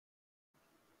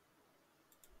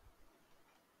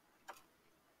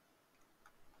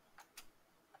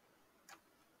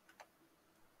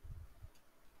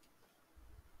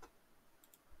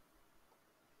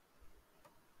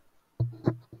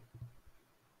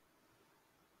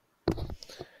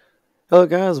Hello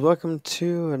guys, welcome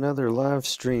to another live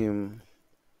stream.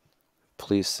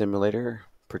 Police Simulator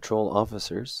Patrol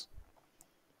Officers.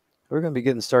 We're going to be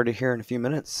getting started here in a few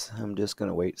minutes. I'm just going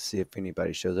to wait to see if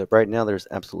anybody shows up. Right now there's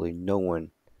absolutely no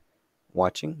one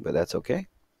watching, but that's okay.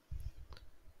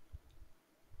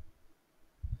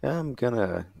 I'm going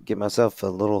to get myself a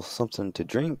little something to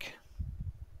drink.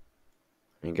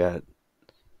 We got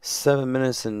 7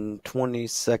 minutes and 20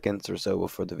 seconds or so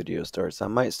before the video starts. I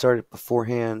might start it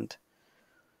beforehand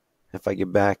if I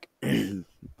get back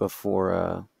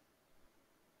before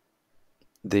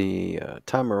the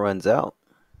timer runs out.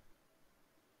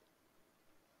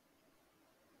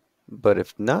 But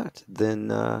if not, then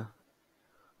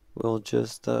we'll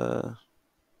just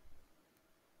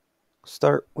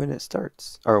start when it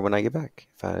starts, or when I get back.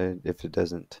 If it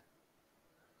doesn't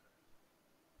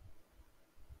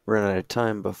run out of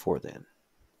time before then.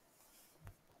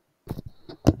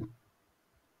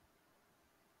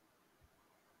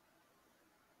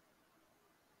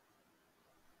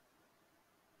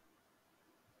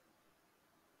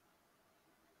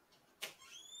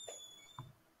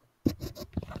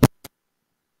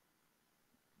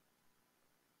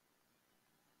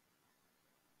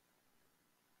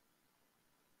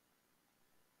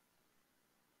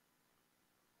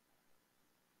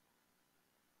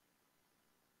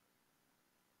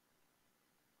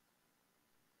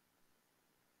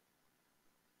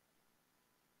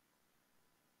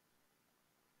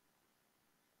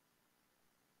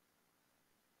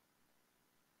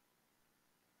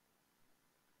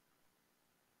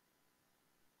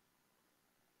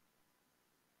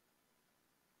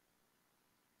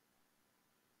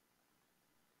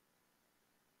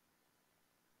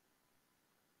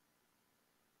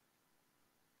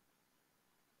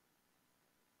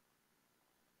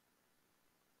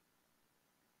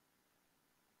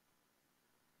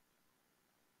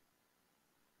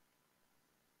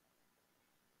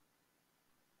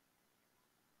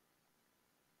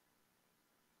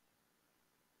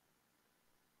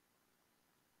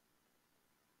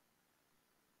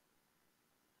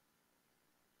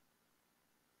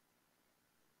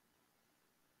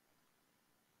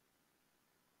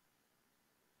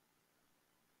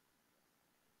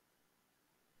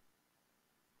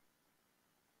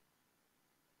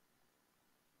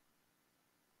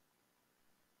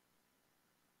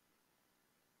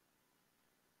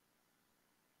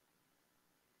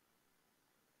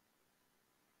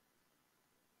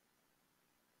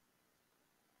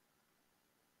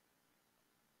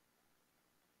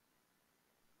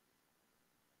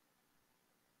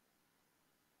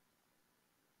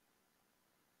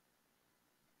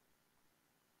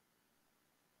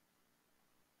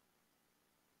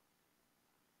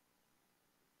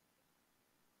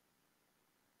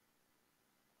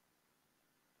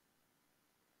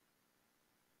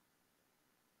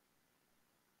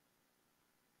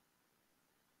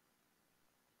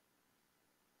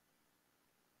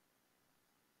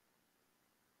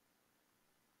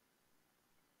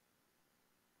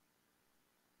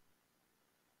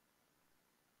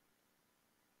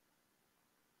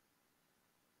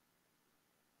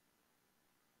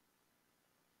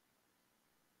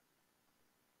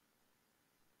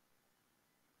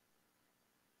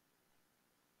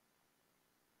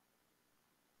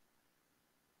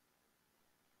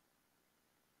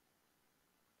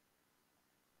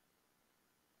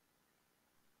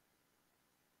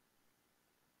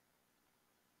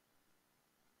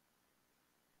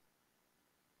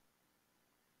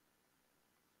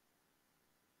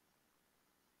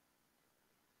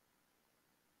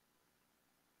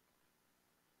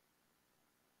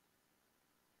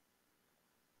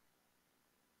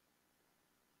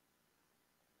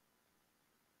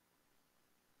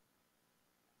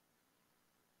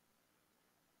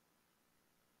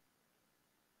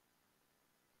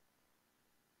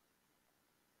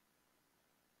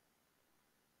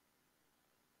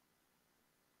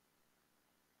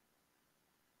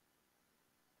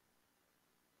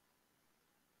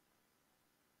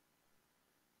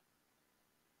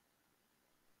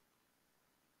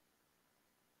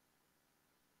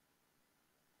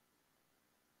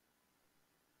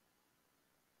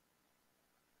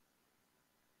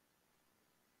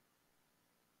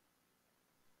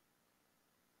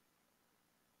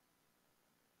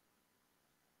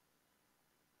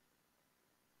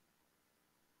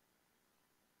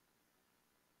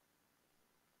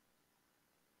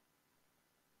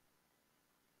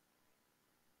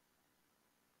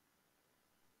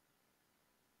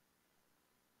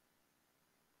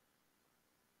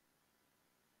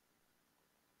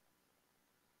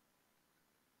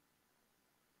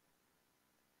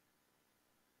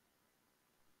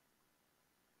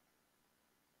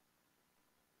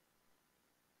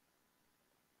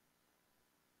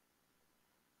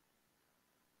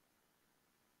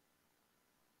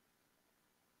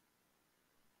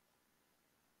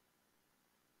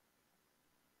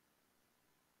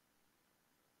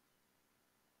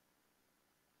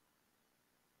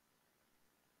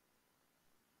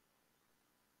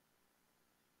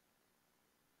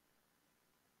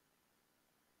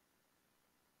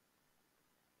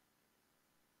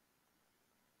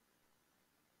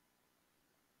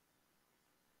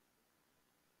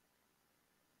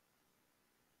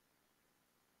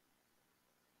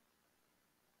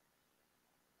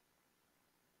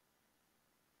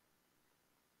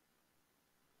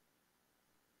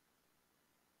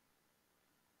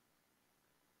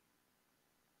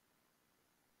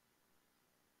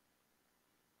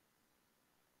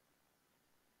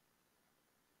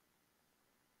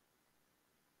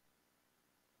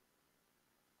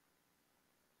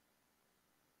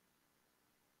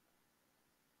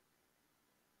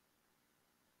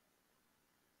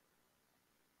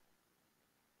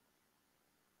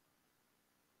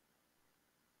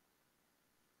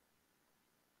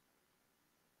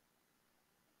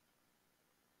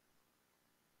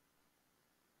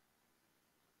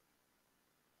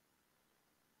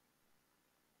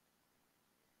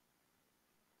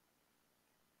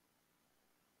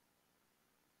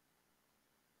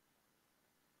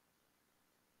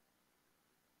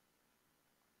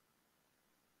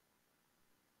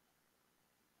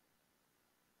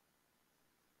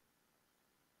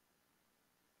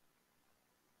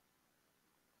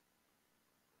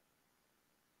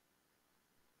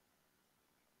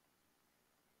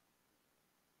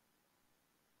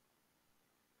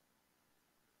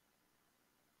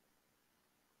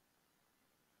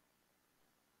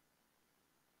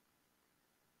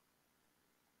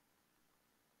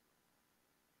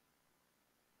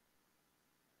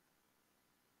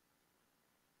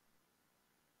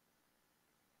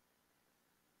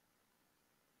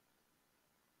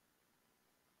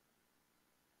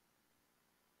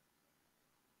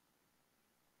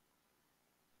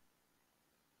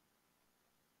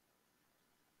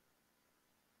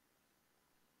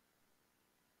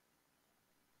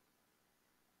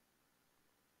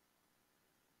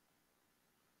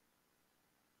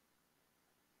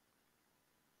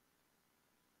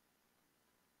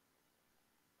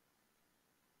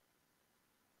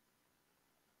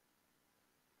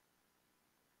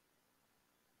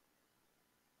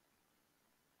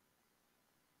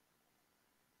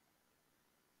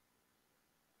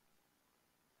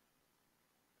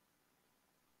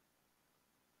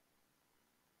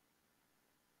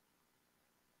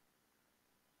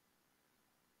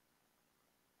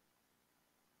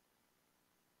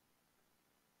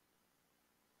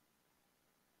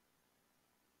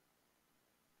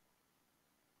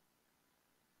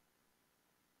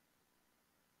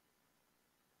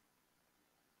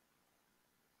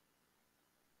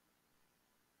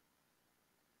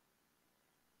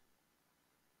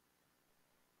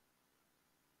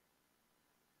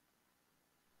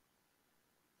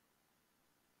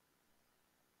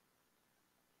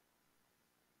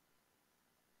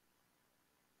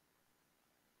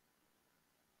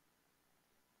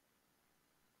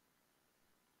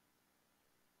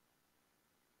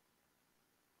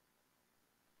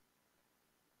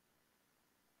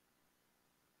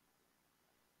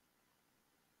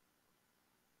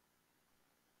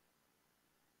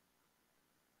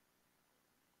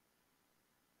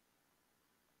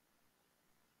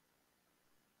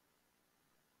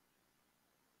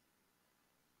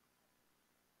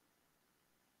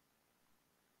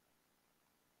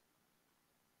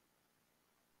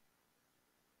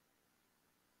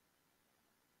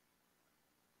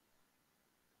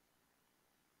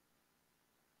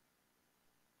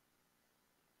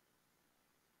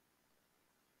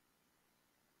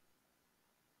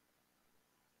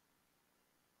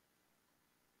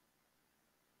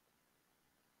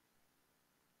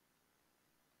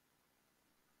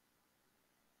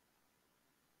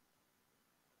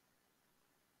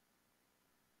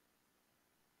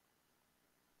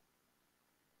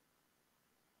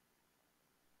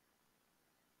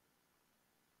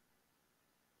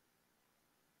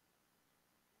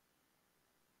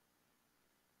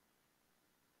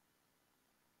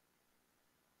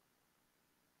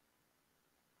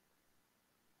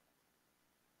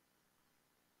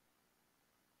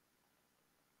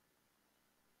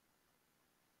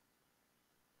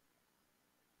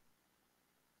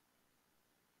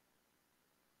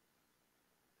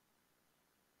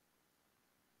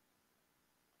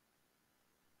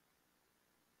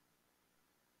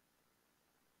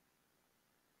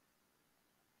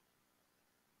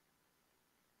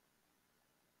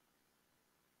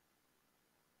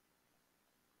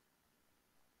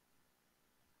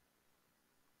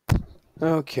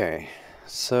 Okay,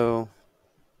 so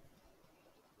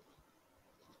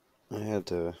I had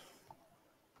to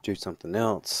do something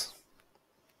else,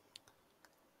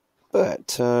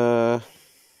 but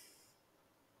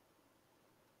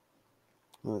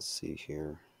let's see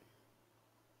here.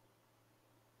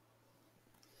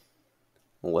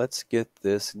 Let's get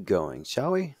this going,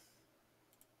 shall we?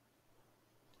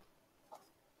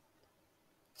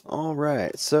 All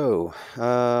right, so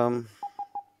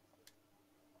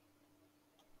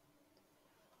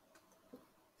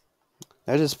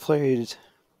I just played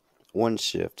one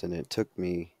shift, and it took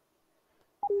me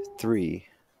 3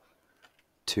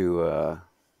 to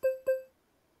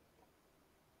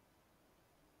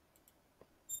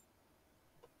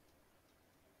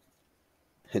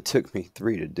it took me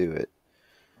 3 to do it.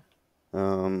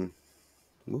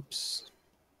 Whoops.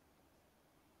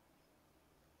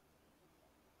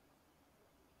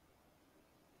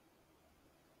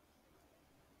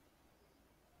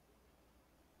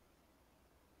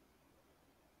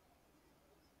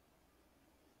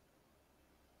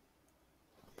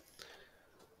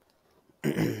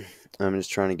 I'm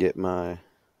just trying to get my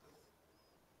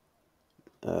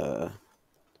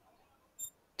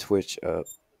Twitch up.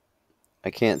 I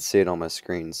can't see it on my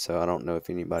screen, so I don't know if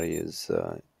anybody is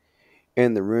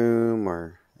in the room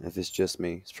or if it's just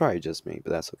me. It's probably just me,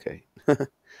 but that's okay.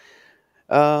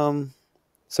 So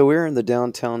we're in the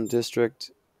downtown district.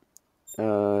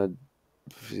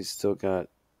 We still got,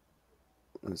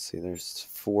 let's see, there's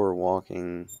 4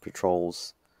 walking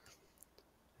patrols.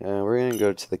 We're gonna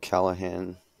go to the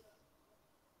Callahan.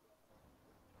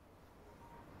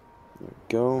 There we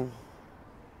go.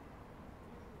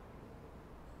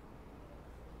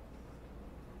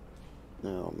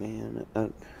 Oh man.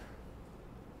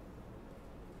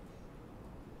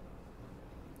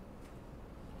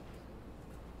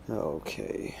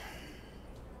 Okay.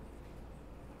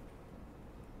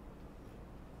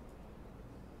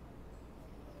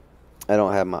 I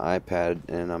don't have my iPad,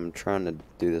 and I'm trying to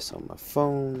do this on my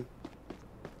phone.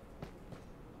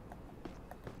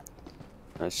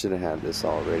 I should have had this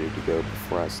all ready to go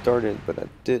before I started, but I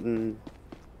didn't.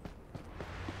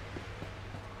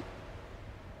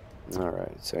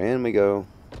 Alright, so in we go.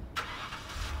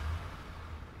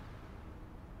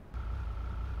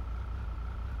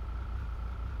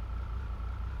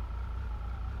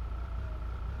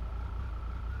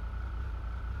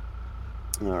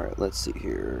 Alright, let's see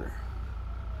here.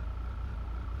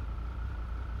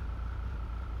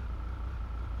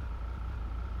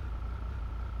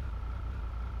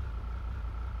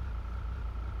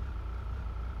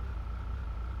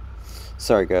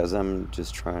 Sorry guys, I'm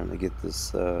just trying to get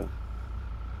this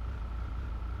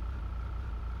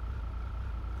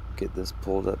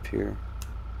pulled up here.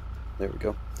 There we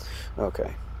go.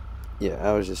 Okay. Yeah,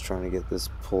 I was just trying to get this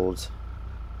pulled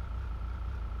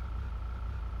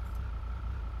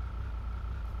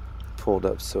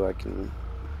up so I can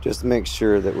just make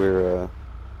sure that we're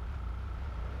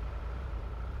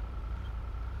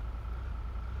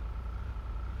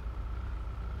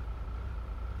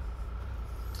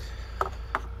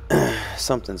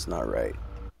something's not right.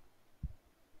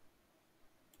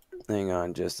 Hang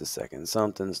on just a second.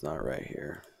 Something's not right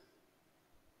here.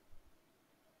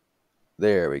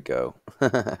 There we go.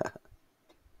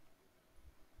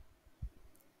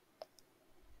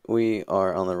 We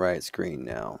are on the right screen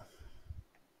now.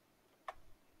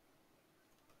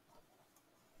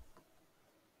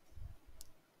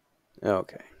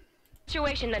 Okay.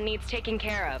 Situation that needs taking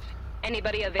care of.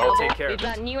 Anybody available? We've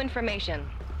got new information.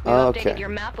 We've updated your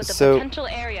map with the potential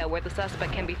area where the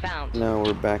suspect can be found. Now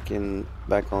we're back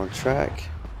on track.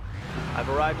 I've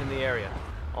arrived in the area.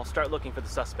 I'll start looking for the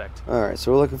suspect. Alright,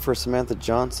 so we're looking for Samantha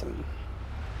Johnson.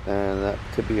 And that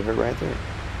could be her right there.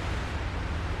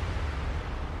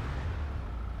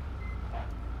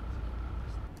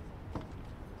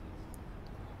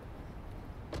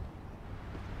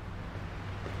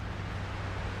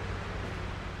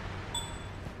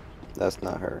 That's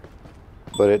not her.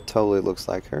 But it totally looks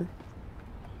like her.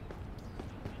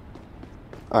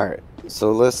 Alright,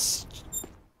 so let's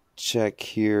check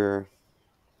here.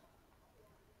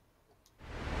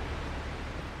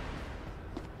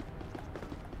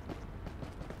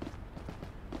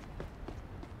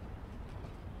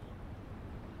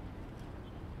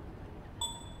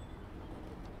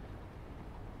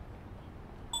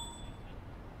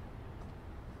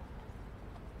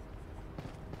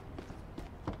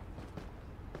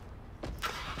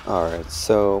 Alright,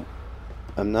 so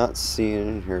I'm not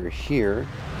seeing her here.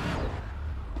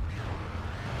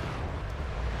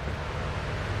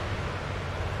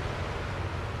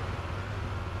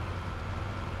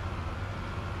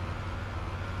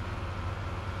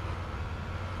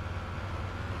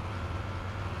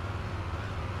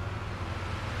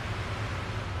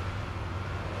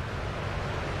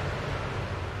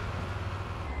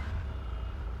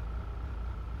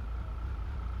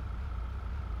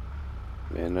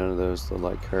 Man, none of those look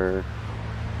like her.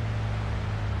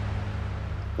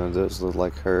 None of those look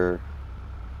like her.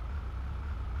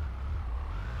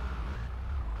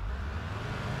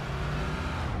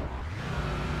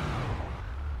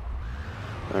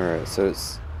 Alright, so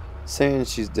it's saying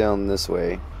she's down this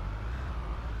way.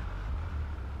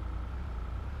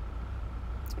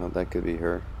 Oh, that could be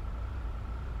her.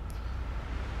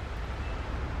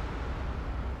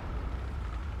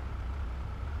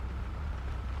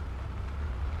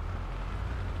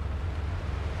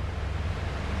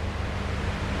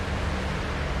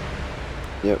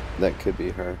 Yep, that could be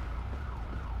her.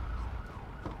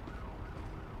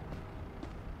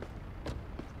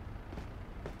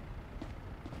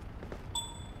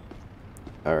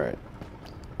 Alright,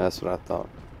 that's what I thought.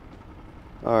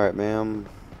 Alright, ma'am.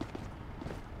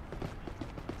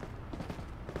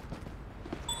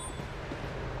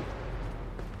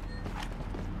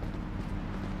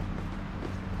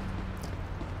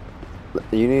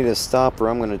 You need to stop or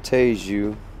I'm gonna tase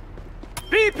you.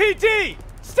 BPD!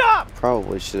 Stop!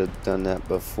 Probably should have done that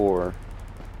before.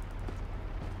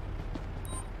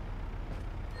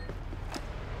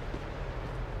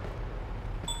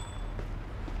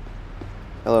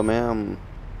 Hello, ma'am.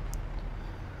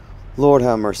 Lord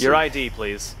have mercy. Your ID,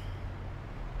 please.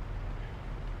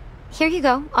 Here you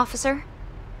go, officer.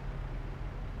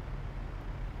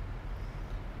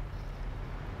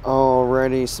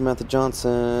 Alrighty, Samantha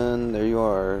Johnson. There you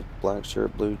are. Black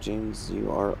shirt, blue jeans.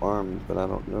 You are armed, but I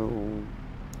don't know.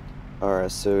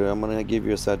 Alright, so I'm gonna give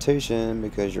you a citation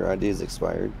because your ID is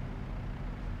expired.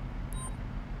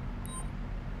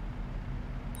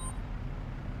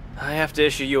 I have to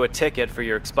issue you a ticket for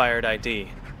your expired ID.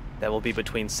 That will be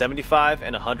between $75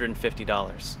 and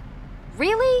 $150.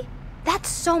 Really? That's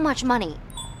so much money.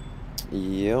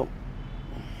 Yep.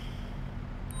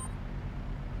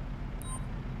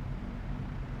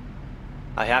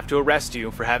 I have to arrest you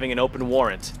for having an open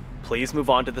warrant. Please move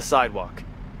on to the sidewalk.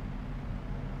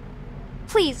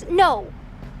 Please, no.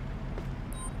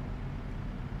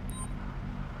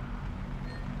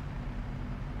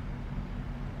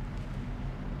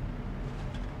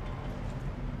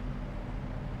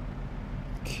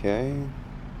 Okay.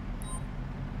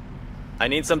 I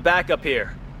need some backup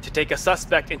here to take a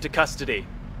suspect into custody.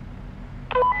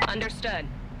 Understood.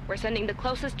 We're sending the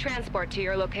closest transport to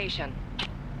your location.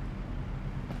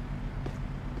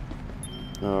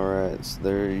 Alright, so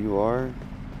there you are.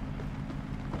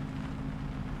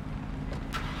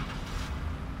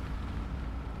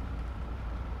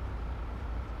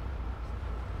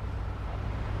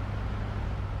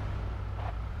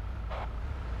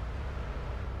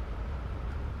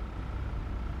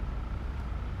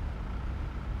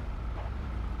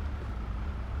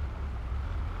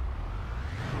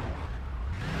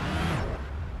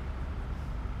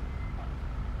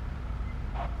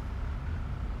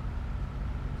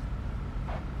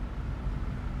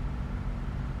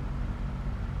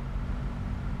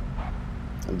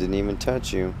 I didn't even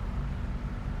touch you.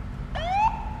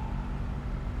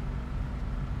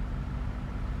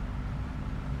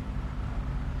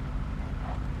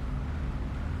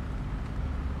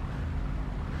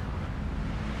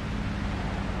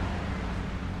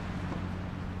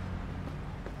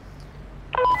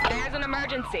 There's an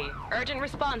emergency. Urgent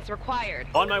response required.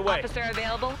 On my way. Officer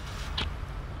available?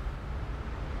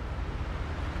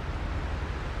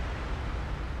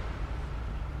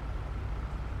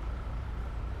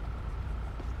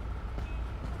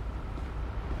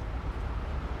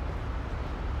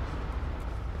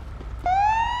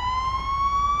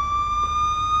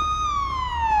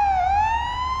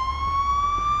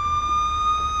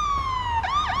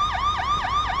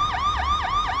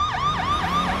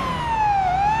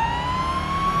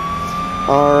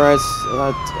 Alright,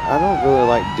 I don't really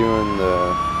like doing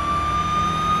the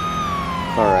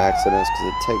car accidents because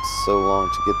it takes so long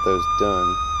to get those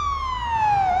done.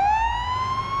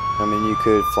 I mean, you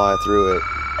could fly through it.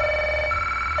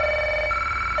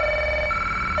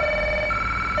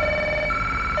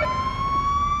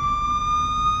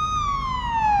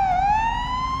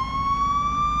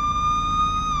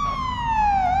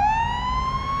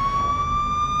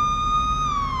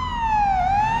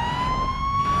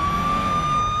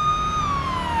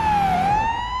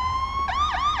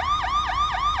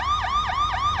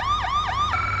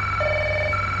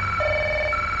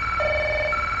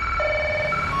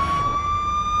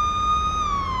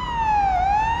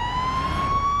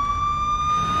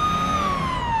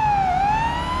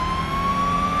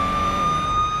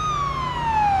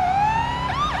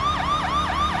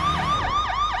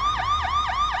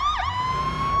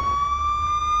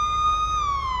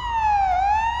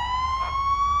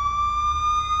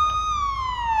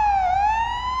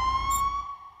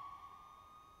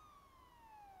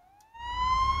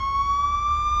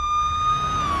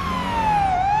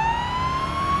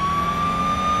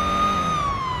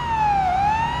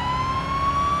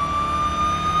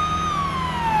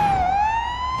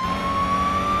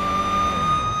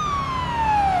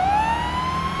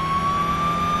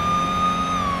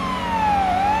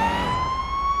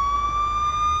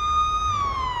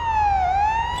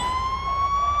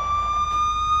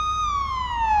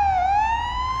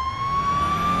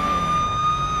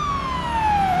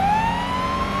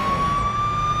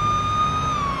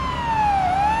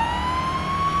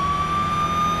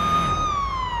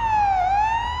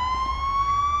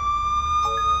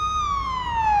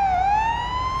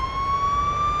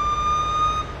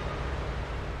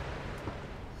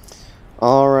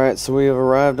 Alright, so we have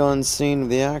arrived on scene of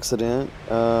the accident.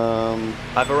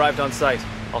 I've arrived on site.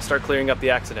 I'll start clearing up the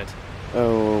accident.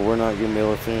 Oh, we're not going to be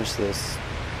able to finish this.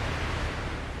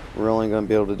 We're only going to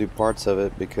be able to do parts of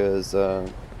it because,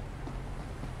 well,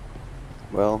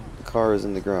 the car is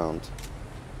in the ground.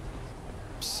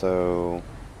 So,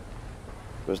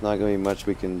 there's not going to be much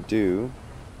we can do.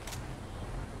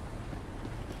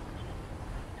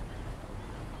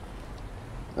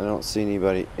 I don't see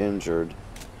anybody injured.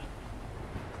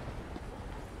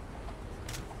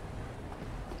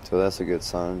 So that's a good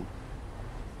sign.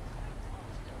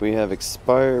 We have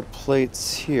expired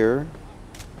plates here.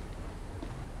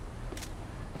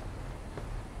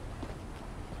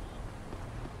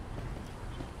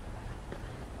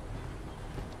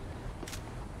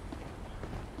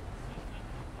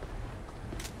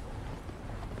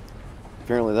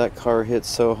 Apparently that car hit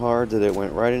so hard that it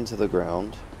went right into the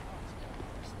ground.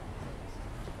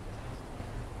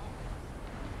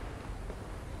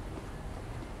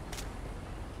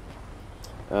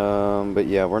 But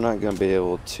yeah, we're not going to be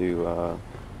able to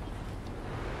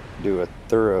do a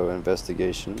thorough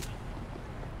investigation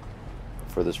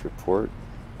for this report.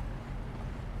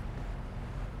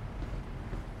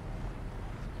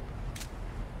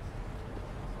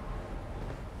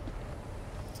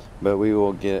 But we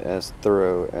will get as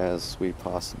thorough as we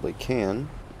possibly can.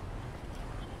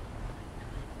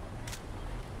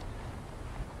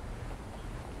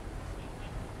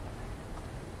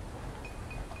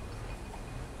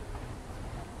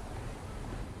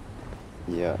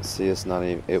 Yeah, see, it's not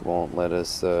even, it won't let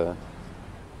us, yeah,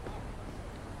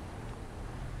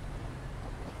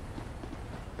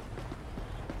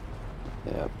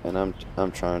 and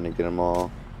I'm trying to get them all.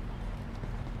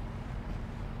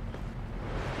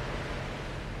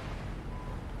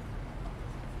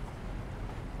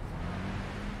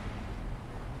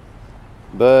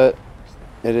 But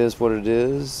it is what it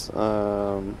is.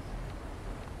 You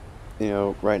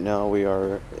know, right now we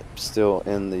are still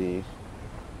in the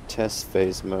test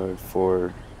phase mode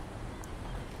for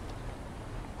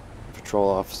patrol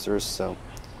officers, so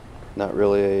not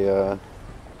really a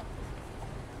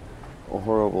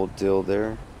horrible deal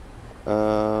there.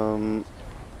 That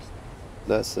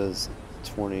says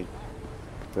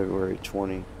February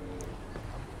 20.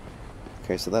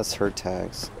 Okay, so that's her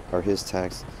tax, or his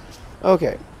tax.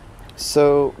 Okay,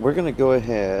 so we're gonna go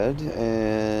ahead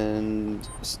and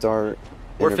start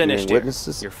We're finished here.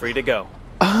 Witnesses. You're free to go.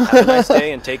 Have a nice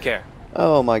day and take care.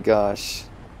 Oh my gosh.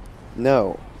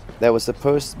 No. That was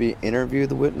supposed to be interview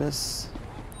the witness.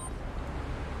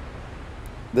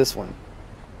 This one.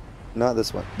 Not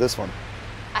this one. This one.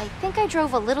 I think I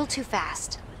drove a little too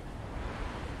fast.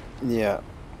 Yeah.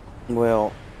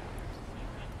 Well,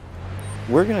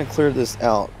 we're gonna clear this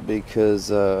out because,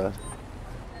 well,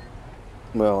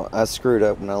 I screwed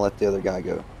up when I let the other guy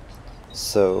go.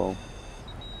 So,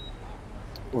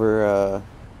 we're,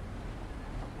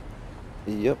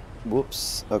 yep.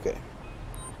 Whoops. Okay.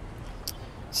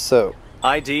 So.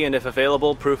 ID and, if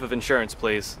available, proof of insurance,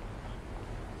 please.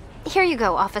 Here you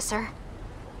go, officer.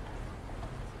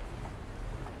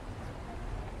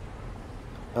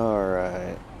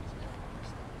 Alright.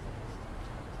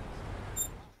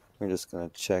 We're just gonna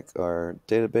check our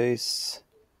database.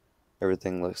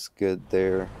 Everything looks good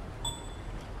there.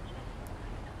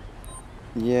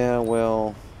 Yeah,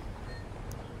 well.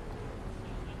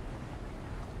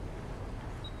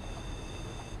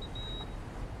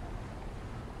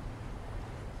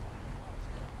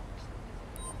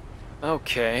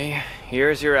 Okay,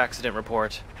 here's your accident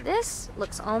report. This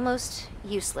looks almost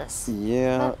useless.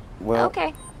 Yeah, well,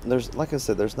 okay. There's, like I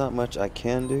said, there's not much I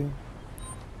can do.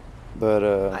 But,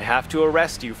 I have to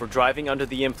arrest you for driving under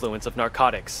the influence of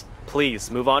narcotics.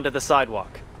 Please, move on to the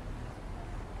sidewalk.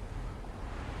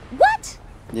 What?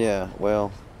 Yeah,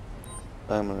 well,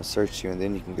 I'm gonna search you and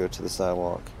then you can go to the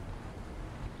sidewalk.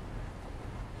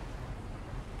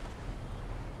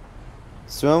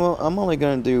 So I'm only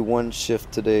gonna do one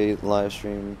shift today, live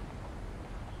stream.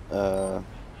 I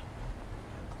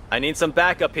need some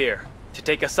backup here to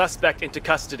take a suspect into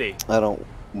custody. I don't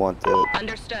want that.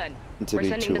 Understood. To We're be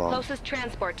sending too the long. closest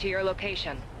transport to your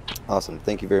location. Awesome.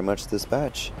 Thank you very much,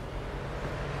 dispatch.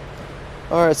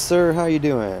 All right, sir. How you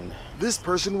doing? This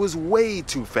person was way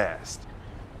too fast.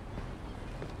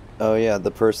 Oh yeah,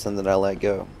 the person that I let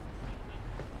go.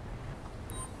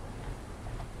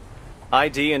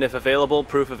 ID and, if available,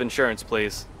 proof of insurance,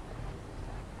 please.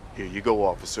 Here you go,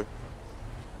 officer.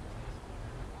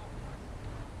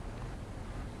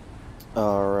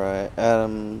 All right,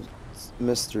 Adams,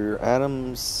 Mr.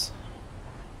 Adams.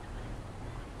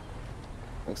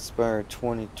 Expired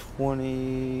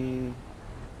 2020.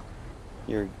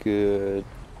 You're good.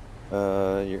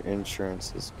 Your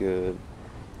insurance is good.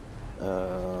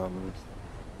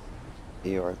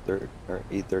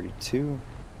 E32.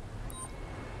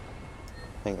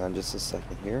 Hang on just a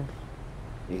second here.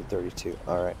 E32.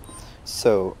 Alright.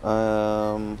 So,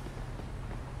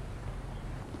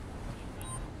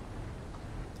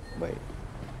 wait.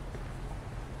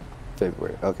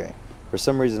 February. Okay. For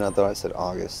some reason I thought I said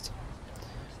August.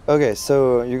 Okay,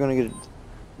 so you're gonna get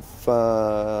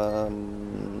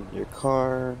your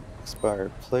car,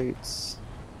 expired plates.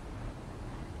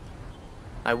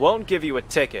 I won't give you a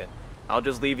ticket. I'll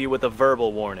just leave you with a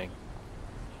verbal warning.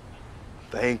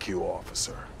 Thank you,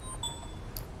 officer.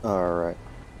 Alright.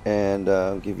 And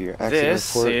I'll give you your accident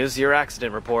report. This is your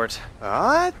accident report.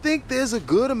 I think there's a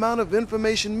good amount of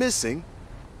information missing,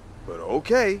 but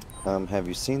okay. Have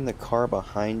you seen the car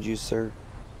behind you, sir?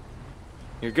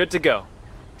 You're good to go.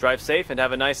 Drive safe and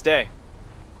have a nice day.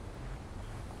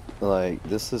 Like,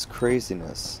 this is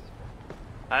craziness.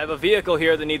 I have a vehicle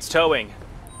here that needs towing.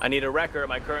 I need a wrecker at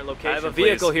my current location, I have a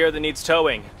vehicle here that needs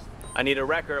towing. I need a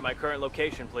wrecker at my current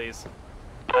location, please.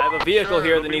 I have a vehicle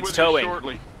here that needs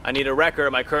towing. I need a wrecker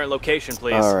at my current location,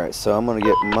 please. Alright, so I'm gonna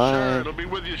get my it'll be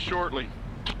with you shortly.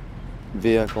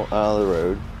 vehicle out of the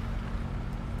road.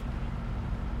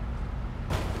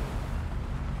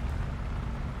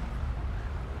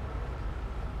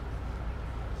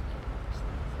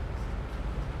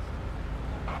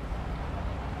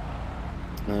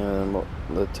 And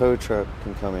the tow truck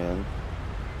can come in.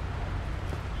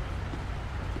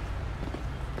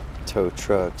 Tow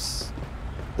trucks,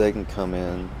 they can come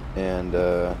in and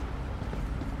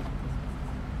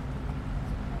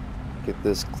get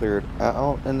this cleared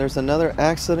out. And there's another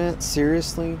accident?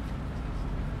 Seriously?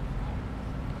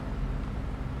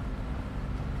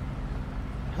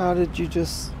 How did you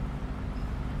just...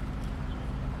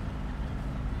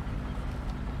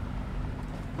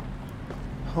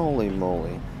 Holy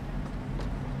moly.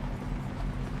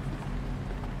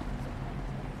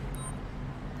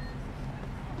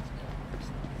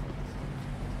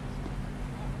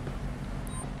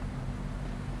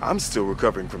 I'm still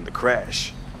recovering from the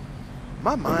crash.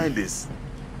 My mind is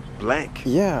blank.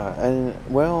 Yeah, and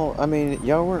well, I mean,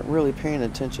 y'all weren't really paying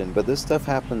attention, but this stuff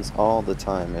happens all the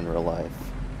time in real life.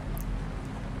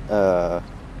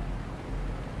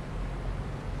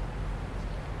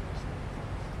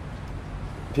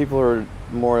 People are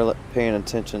more paying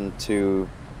attention to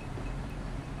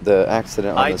the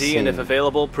accident on the ID scene and if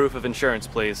available, proof of insurance,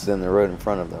 please. than the road in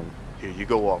front of them. Here you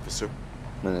go, officer.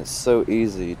 And it's so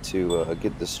easy to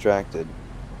get distracted.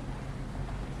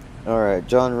 Alright,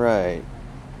 John Wright,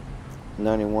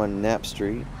 91 Knapp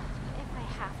Street. If I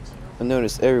have to. And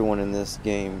notice everyone in this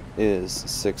game is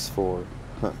 6'4".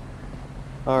 Huh.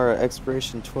 Alright,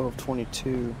 expiration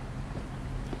 12/22.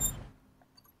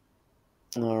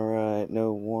 Alright,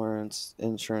 no warrants.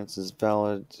 Insurance is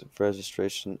valid.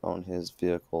 Registration on his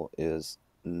vehicle is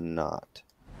not.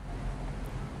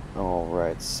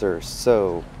 Alright, sir.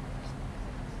 So,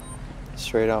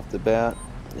 straight off the bat,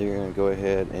 you're going to go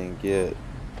ahead and get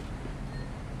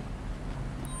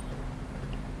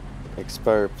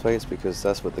expired plates because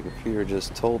that's what the computer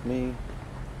just told me.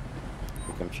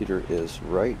 The computer is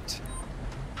right.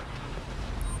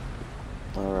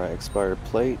 Alright, expired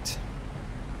plate.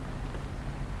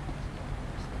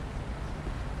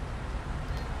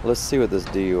 Let's see what this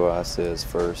DUI says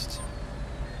first.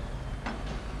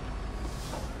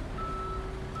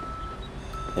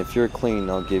 If you're clean,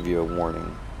 I'll give you a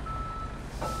warning.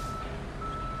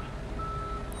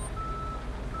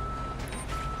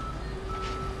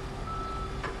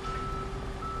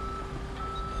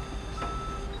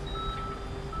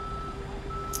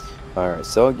 Alright,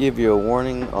 so I'll give you a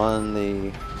warning on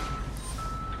the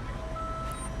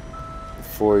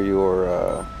for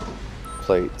your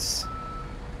plates.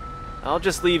 I'll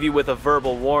just leave you with a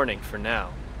verbal warning for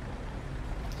now.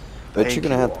 But Thank you're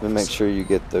gonna you, have to make officer. sure you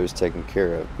get those taken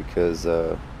care of because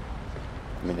I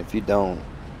mean, if you don't,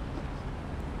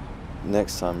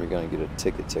 next time you're gonna get a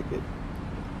ticket.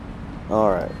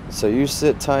 Alright, so you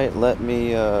sit tight, let me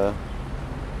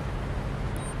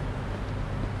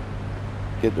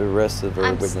get the rest of our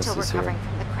I'm witnesses still recovering here.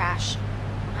 from the crash.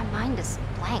 My mind is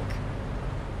blank.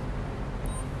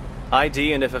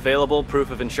 ID and if available,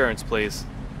 proof of insurance, please.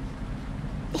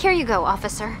 Here you go,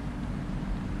 officer.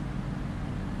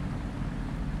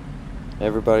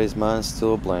 Everybody's mind's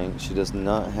still blank. She does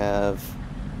not have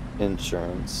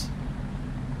insurance.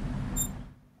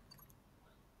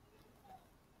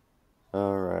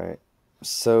 Alright.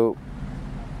 So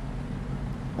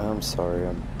I'm sorry.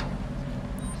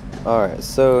 Alright,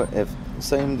 so if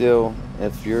same deal,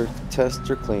 if your tests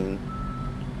are clean,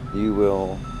 you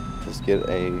will just get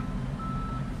a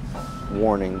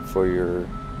warning for your...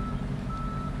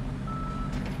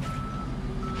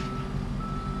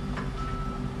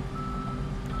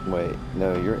 Wait,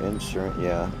 no, your insurance,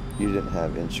 yeah, you didn't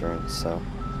have insurance, so...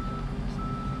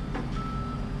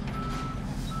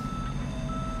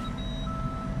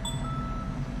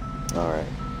 Alright,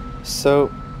 so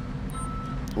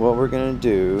what we're going to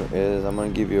do is I'm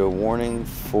going to give you a warning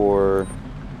for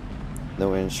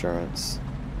no insurance.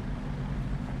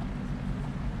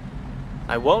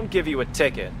 I won't give you a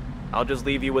ticket. I'll just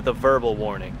leave you with a verbal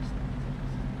warning.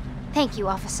 Thank you,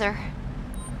 officer.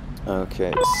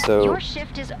 Okay, so... Your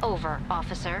shift is over,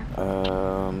 officer.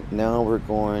 Now we're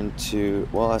going to...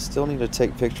 Well, I still need to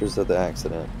take pictures of the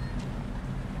accident.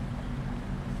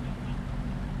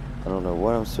 I don't know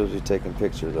what I'm supposed to be taking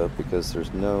pictures of because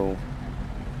there's no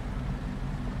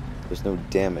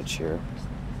damage here.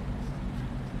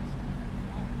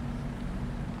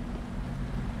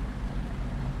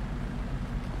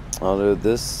 Although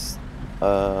this,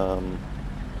 I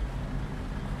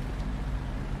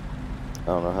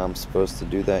don't know how I'm supposed to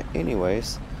do that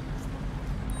anyways.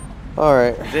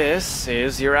 Alright. This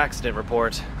is your accident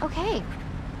report. Okay.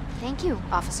 Thank you,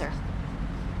 officer.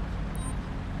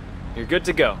 You're good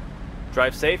to go.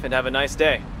 Drive safe and have a nice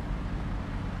day.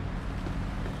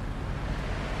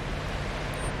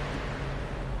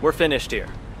 We're finished here.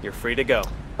 You're free to go.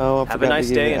 Oh, I have a nice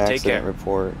day and take care.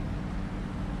 Report.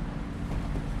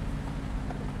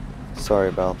 Sorry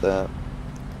about that.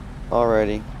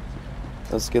 Alrighty.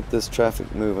 Let's get this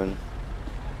traffic moving.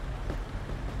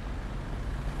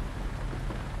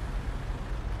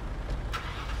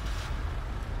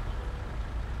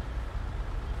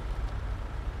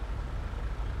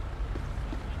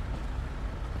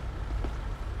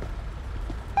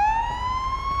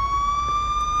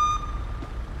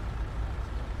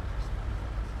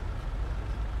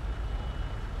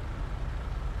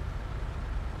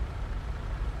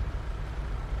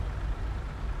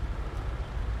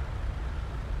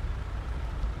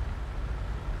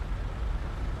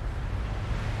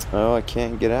 Oh, I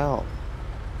can't get out.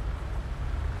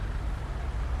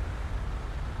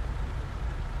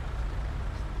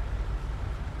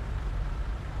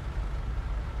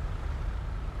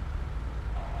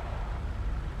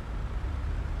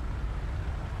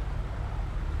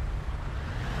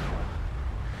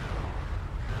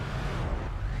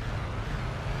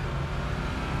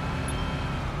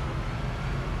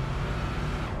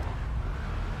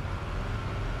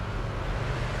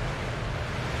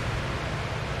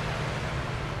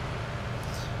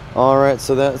 Alright,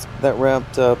 so that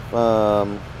wrapped up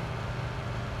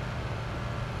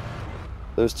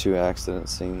those two accident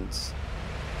scenes.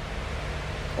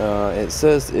 It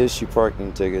says issue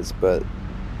parking tickets, but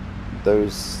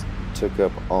those took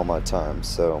up all my time,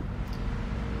 so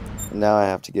now I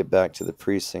have to get back to the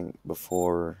precinct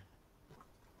before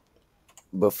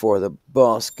the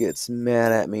boss gets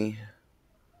mad at me.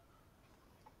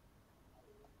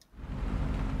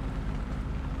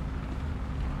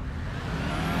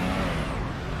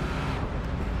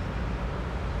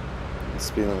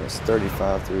 Speed limit is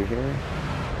 35 through here.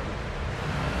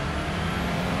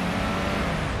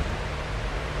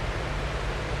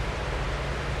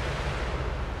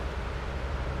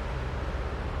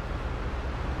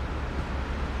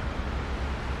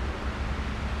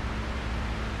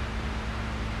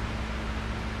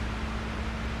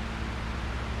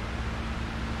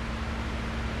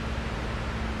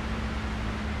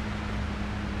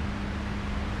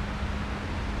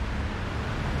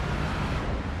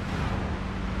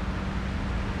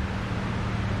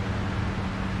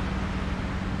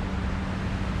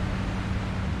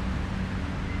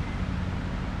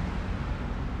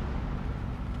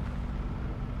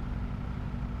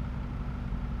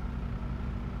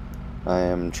 I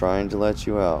am trying to let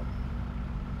you out.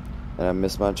 And I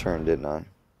missed my turn, didn't I?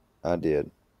 I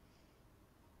did.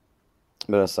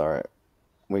 But that's alright.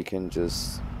 We can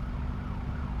just...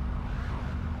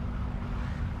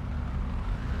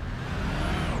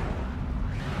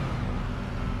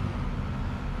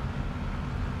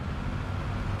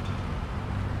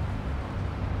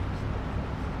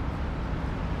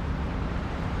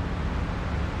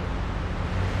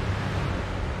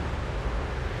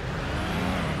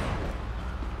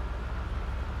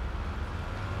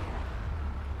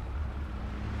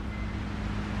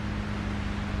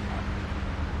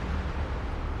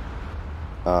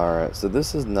 Alright, so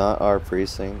this is not our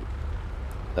precinct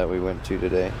that we went to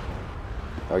today,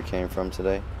 or came from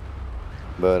today,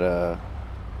 but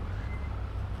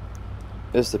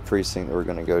it's the precinct that we're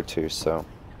going to go to, so...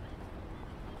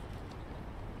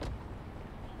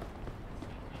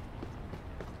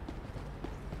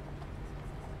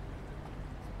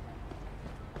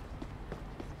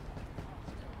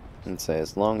 And say,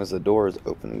 as long as the door is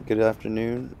open. Good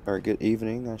afternoon, or good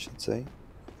evening, I should say.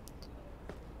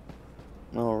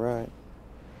 Alright.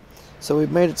 So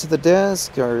we've made it to the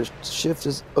desk. Our shift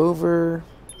is over.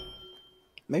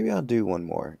 Maybe I'll do one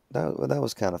more. That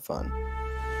was kind of fun.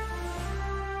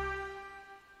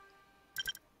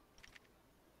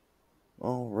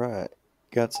 Alright.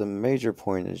 Got some major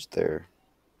pointage there.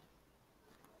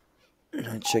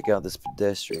 Check out this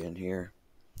pedestrian here.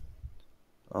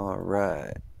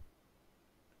 Alright.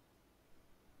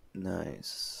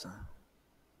 Nice.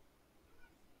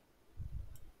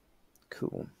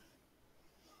 Cool.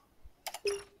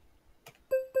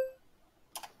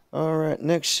 Alright,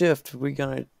 next shift we're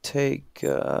gonna take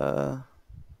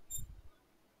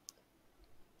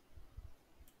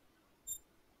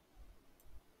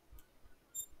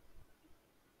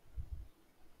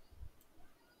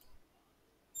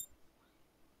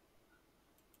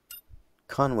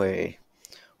Conway.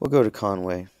 We'll go to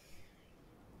Conway.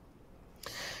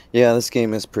 Yeah, this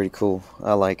game is pretty cool.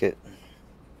 I like it.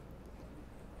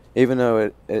 Even though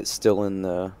it's still in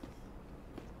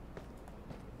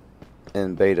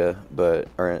beta,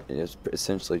 or it's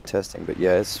essentially testing, but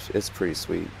yeah, it's pretty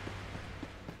sweet.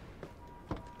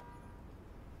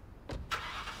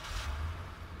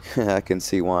 I can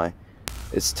see why.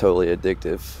 It's totally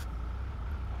addictive.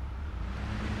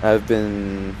 I've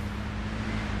been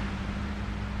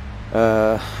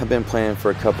playing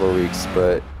for a couple of weeks,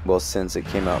 but well, since it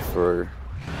came out for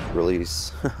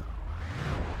release.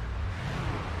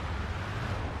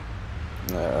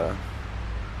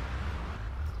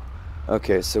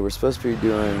 Okay, so we're supposed to be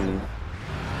doing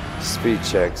speed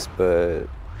checks, but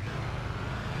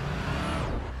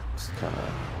it's kind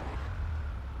of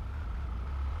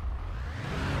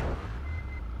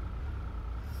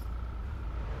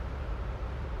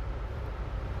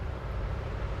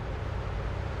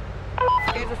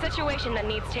There's a situation that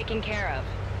needs taking care of.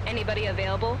 Anybody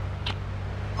available?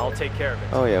 I'll take care of it.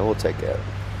 Oh yeah, we'll take it.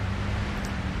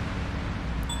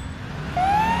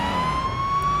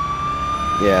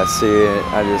 Yeah, see,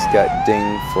 I just got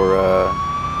dinged for,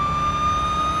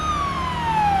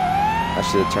 I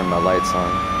should have turned my lights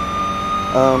on.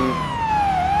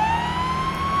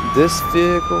 This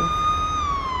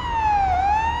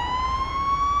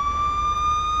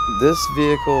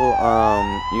vehicle,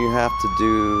 you have to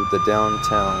do the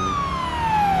downtown,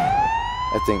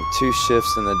 I think 2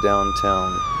 shifts in the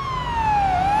downtown,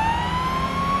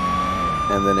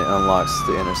 and then it unlocks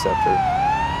the interceptor.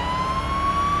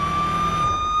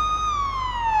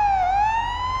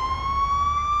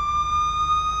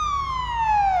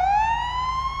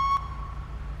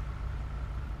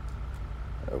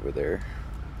 Over there.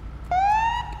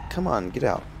 Come on, get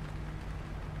out.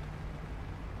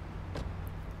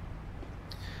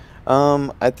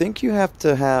 I think you have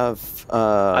to have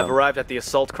I've arrived at the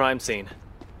assault crime scene.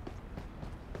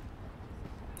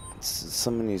 So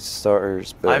many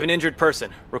stars, but I have an injured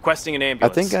person requesting an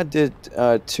ambulance. I think I did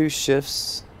 2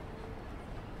 shifts,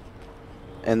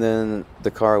 and then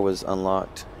the car was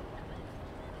unlocked.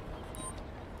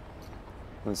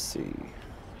 Let's see.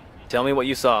 Tell me what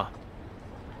you saw.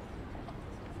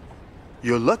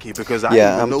 You're lucky because I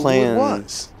didn't even know who it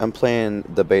was. I'm playing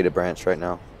the beta branch right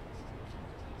now.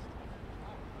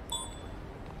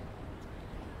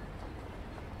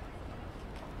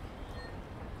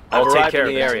 I'll take care of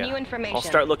the New area. information. I'll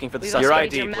start looking for the We've suspect. Your updated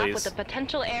ID, your map please. with the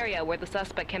potential area where the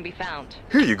suspect can be found.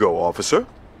 Here you go, officer.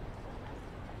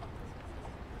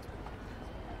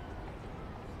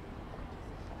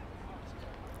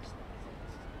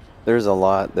 There's a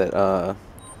lot of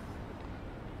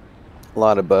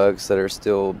bugs that are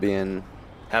still being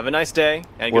Have a nice day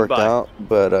and worked goodbye. out,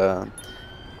 but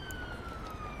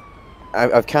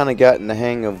I've kind of gotten the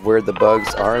hang of where the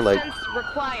bugs are, like Assistance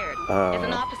required. Is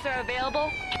an officer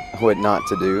available? what not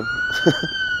to do.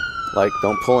 Like,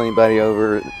 don't pull anybody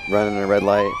over running a red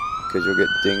light, because you'll get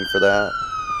dinged for that.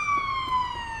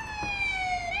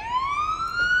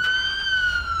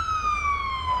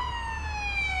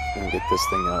 And get this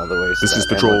thing out of the way. So This is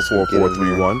that Patrol ambulance can get in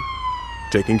here. 4431,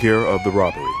 taking care of the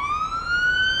robbery.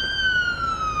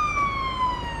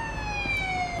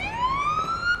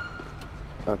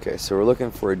 Okay, so we're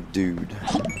looking for a dude.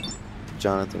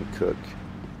 Jonathan Cook.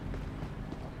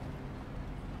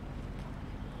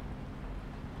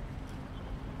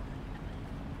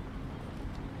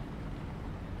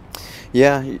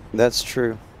 Yeah, that's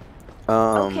true. Okay,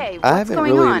 I what's haven't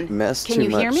going really on? messed Can too you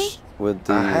much hear me? with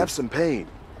the I have some pain,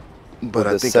 but with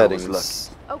I the think settings. I was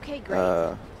lucky. Okay,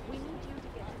 great. We need you to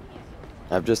get to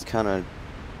the I've just kind of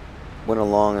went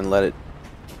along and let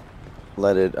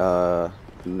it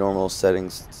normal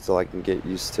settings so I can get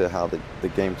used to how the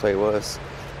gameplay was.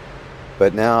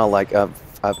 But now, like, I've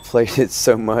played it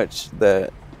so much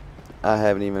that I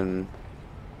haven't even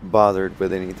bothered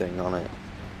with anything on it.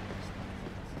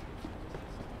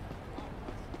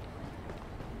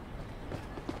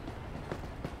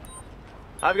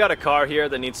 I've got a car here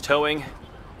that needs towing.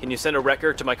 Can you send a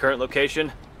wrecker to my current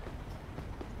location?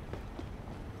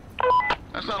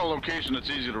 That's not a location that's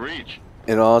easy to reach.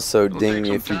 It'll also ding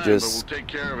you if you just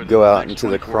go out into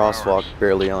the crosswalk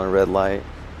barely on a red light.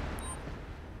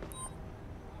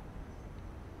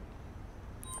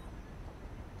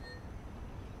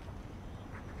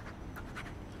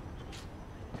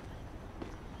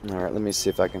 Alright, let me see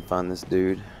if I can find this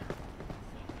dude.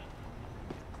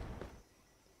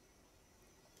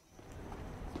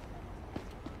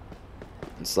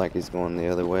 It's like he's going the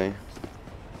other way.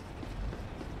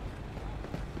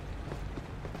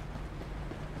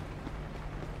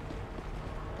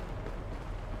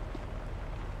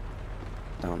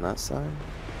 On that side.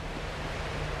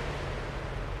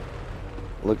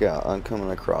 Look out, I'm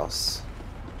coming across.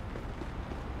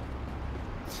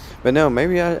 But no,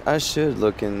 maybe I should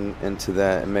look into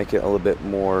that and make it a little bit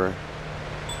more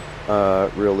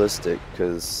realistic,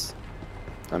 because,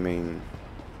 I mean,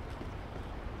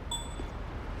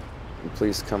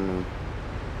 please come,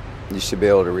 you should be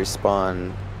able to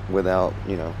respawn without,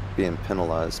 you know, being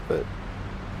penalized, but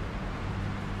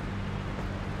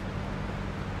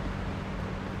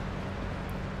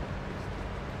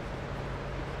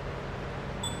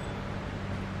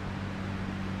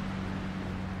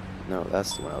no,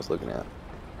 that's the one I was looking at.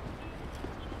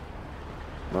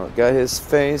 Well, it got his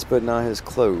face, but not his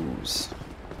clothes.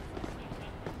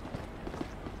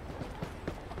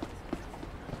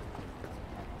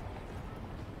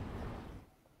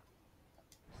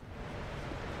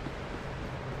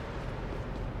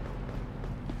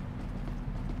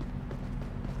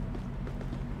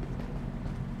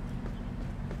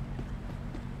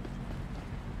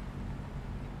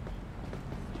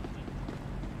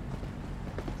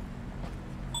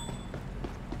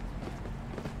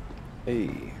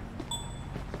 Hey.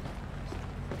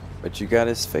 But you got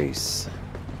his face.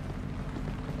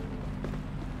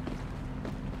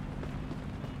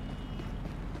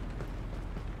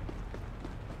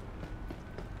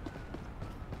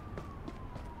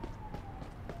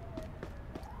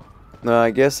 No, I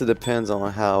guess it depends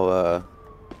on how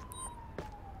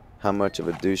much of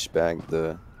a douchebag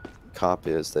the cop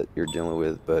is that you're dealing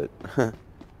with, but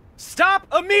Stop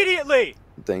immediately!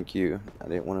 thank you. I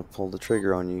didn't want to pull the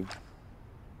trigger on you.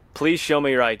 Please show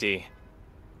me your ID.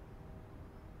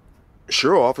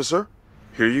 Sure, officer.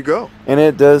 Here you go. And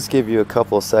it does give you a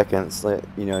couple of seconds, like,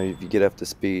 you know, if you get up to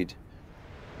speed.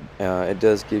 It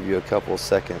does give you a couple of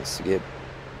seconds to get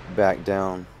back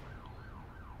down.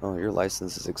 Oh, your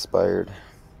license is expired.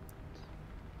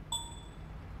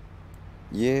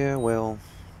 Yeah, well.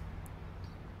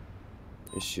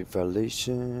 Issue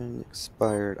violation,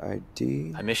 expired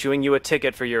ID. I'm issuing you a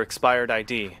ticket for your expired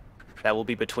ID. That will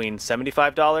be between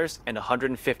 $75 and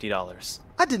 $150.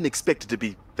 I didn't expect it to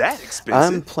be that expensive.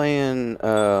 I'm playing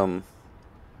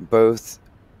both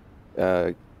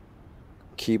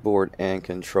keyboard and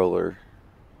controller.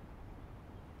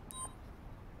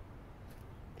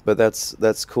 But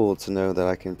that's cool to know that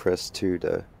I can press 2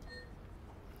 to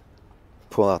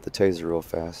pull out the taser real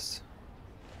fast.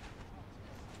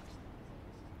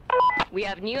 We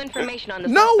have new information on the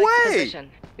No suspect's way!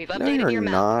 position. We've No, updated you're your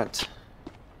map. not.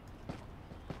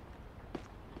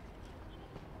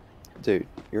 Dude,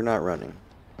 you're not running.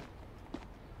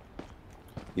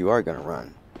 You are gonna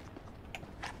run.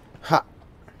 Ha!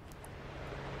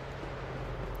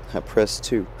 I pressed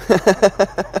 2.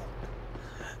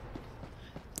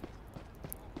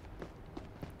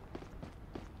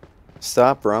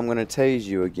 Stop or I'm gonna tase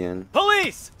you again.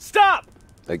 Police! Stop!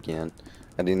 Again.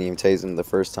 I didn't even tase him the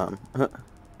first time.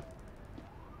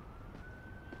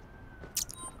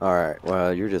 Alright,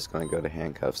 well, you're just gonna go to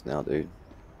handcuffs now, dude.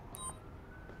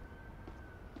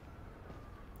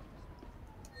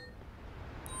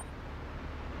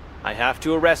 I have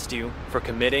to arrest you for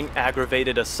committing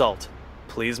aggravated assault.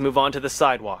 Please move on to the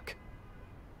sidewalk.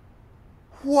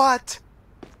 What?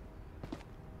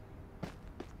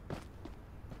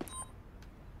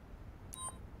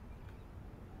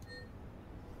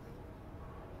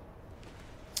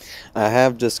 I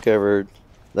have discovered,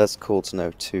 that's cool to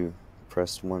know too.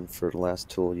 Press 1 for the last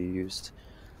tool you used.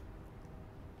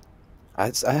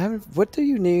 I haven't, what do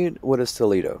you need with a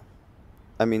stiletto?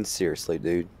 I mean, seriously,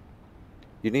 dude.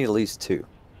 You need at least 2.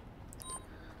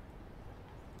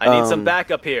 I need some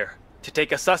backup here to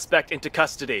take a suspect into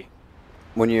custody.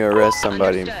 When you arrest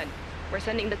somebody. Understood. We're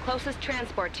sending the closest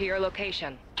transport to your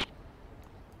location.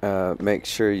 make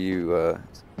sure you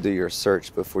do your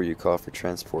search before you call for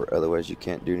transport. Otherwise, you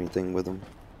can't do anything with them.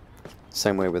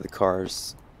 Same way with the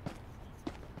cars.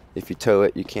 If you tow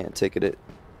it, you can't ticket it.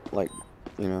 Like,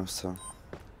 you know, so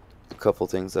a couple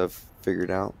things I've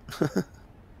figured out.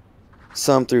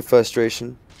 Some through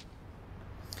frustration.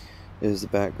 Is the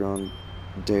background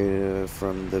data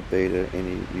from the beta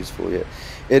any useful yet?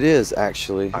 It is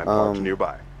actually. I'm parked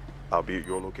nearby. I'll be at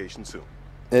your location soon.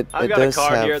 I've got a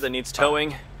car here that needs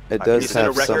towing. It does send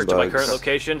a have some record to my bugs. current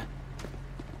location.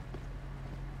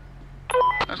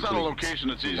 That's not a location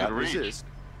that's easy to reach. Resist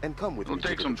and come with It'll me to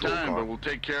take the some patrol time, car. but we'll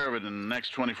take care of it in the next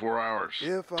 24 hours.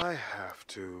 If I have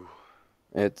to.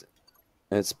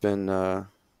 It's been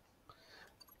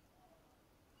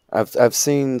I've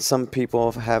seen some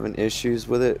people having issues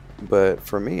with it, but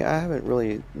for me, I haven't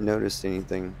really noticed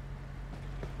anything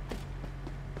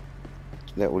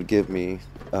that would give me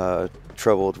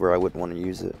trouble where I wouldn't want to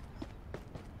use it.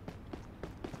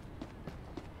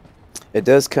 It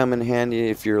does come in handy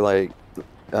if you're like,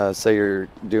 say you're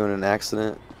doing an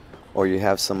accident or you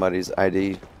have somebody's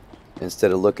ID.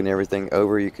 Instead of looking everything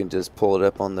over, you can just pull it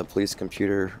up on the police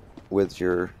computer with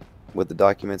the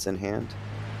documents in hand,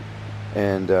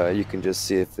 and you can just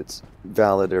see if it's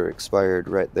valid or expired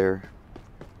right there.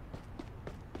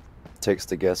 Takes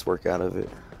the guesswork out of it.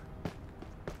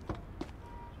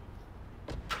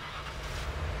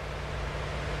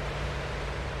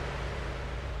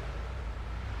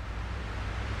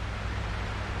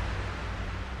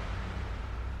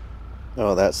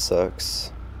 Oh, that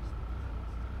sucks.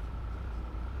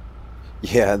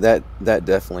 Yeah, that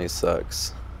definitely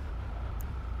sucks.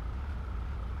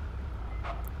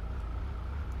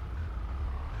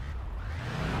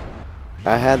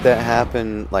 I had that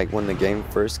happen like when the game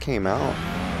first came out,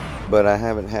 but I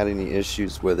haven't had any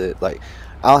issues with it. Like,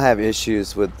 I'll have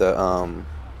issues with the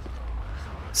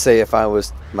say if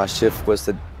my shift was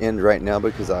to end right now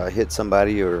because I hit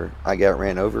somebody or I got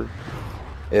ran over.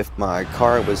 If my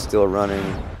car was still running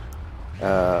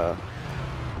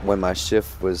when my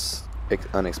shift was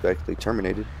unexpectedly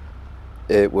terminated,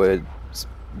 it would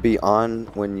be on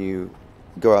when you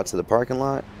go out to the parking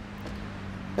lot,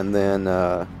 and then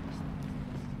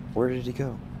where did he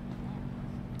go?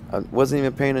 I wasn't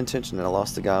even paying attention and I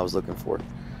lost the guy I was looking for.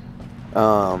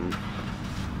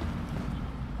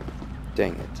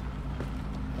 Dang it.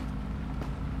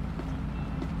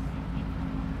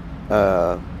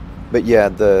 But yeah,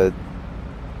 the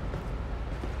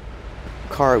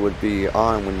car would be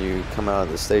on when you come out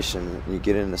of the station and you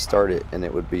get in to start it, and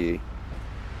it would be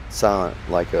silent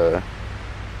like a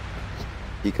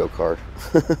eco car.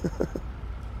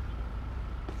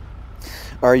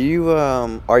 Are you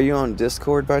on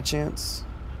Discord by chance?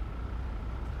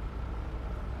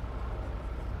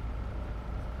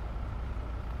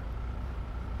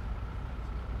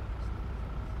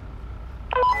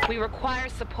 We require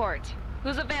support.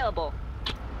 Who's available?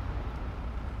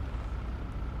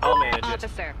 I'll manage it.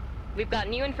 Officer, we've got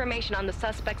new information on the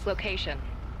suspect's location.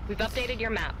 We've updated your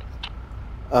map.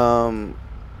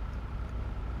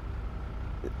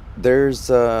 There's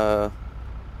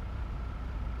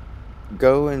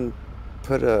go and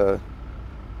put the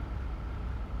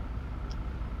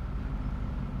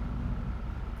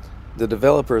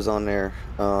developers on there.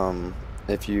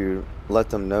 If you let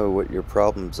them know what your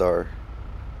problems are,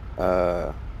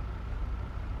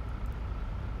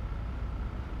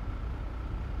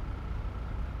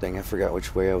 dang, I forgot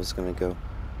which way I was gonna go.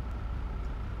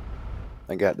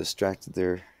 I got distracted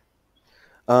there.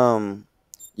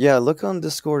 Yeah, look on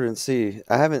Discord and see.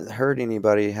 I haven't heard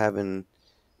anybody having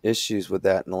issues with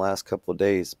that in the last couple of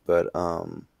days, but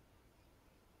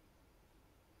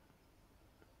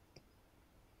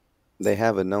they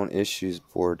have a known issues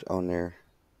board on there.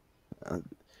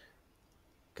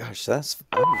 Gosh, There's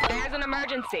an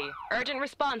emergency. Urgent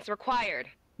response required.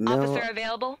 No, Officer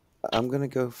available? I'm gonna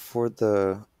go for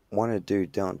the wanted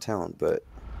dude downtown, but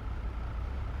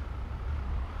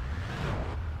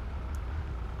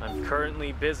I'm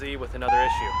currently busy with another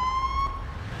issue.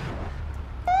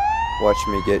 watch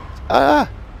me get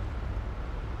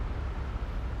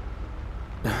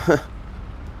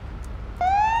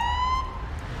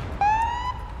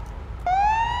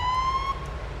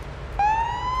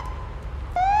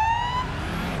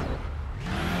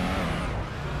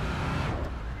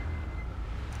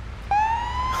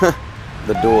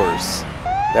the doors.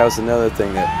 That was another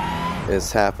thing that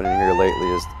is happening here lately,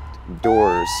 is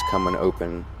doors coming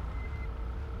open.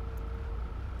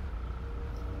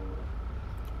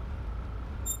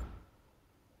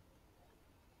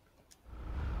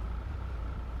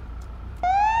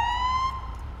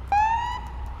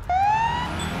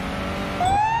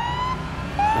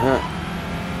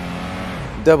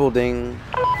 Double ding.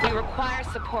 We require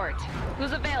support.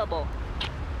 Who's available?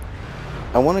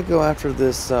 I want to go after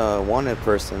this wanted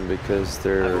person because I've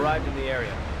they're... arrived in the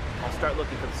area. I'll start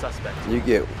looking for the suspect. You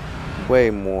get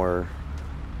way more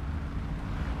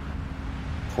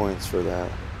points for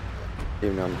that.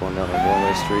 Even though I'm going down a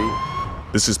one-way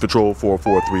street. This is Patrol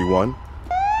 4431,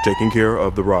 taking care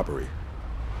of the robbery.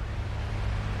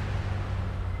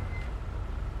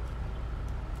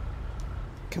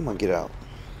 Come on, get out.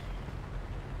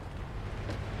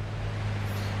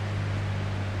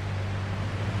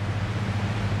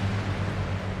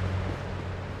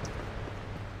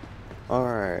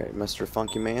 Alright, Mr.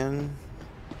 Funky Man.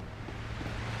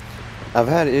 I've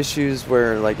had issues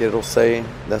where like it'll say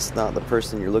that's not the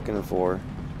person you're looking for,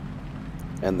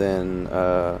 and then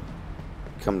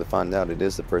come to find out it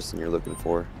is the person you're looking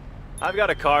for. I've got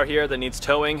a car here that needs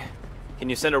towing. Can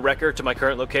you send a wrecker to my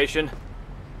current location?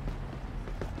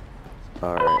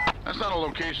 Alright. That's not a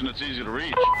location that's easy to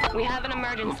reach. We have an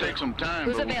emergency. It'll take some time,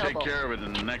 Who's but we'll available? take care of it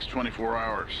in the next 24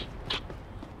 hours.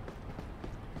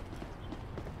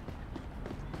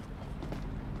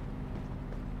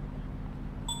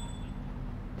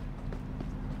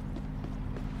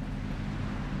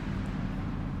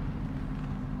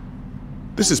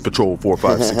 This is Patrol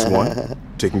 4561,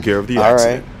 taking care of the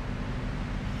accident.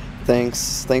 Alright.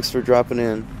 Thanks for dropping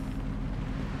in.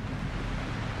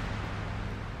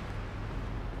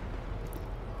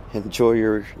 Enjoy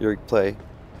your play.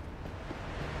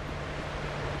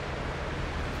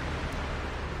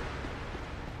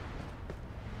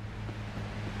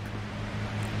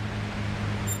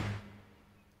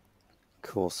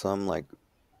 Cool, so I'm like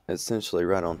essentially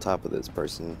right on top of this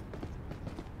person.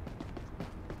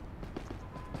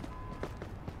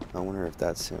 I wonder if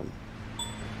that's him.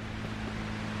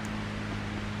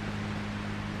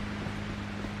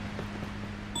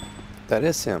 That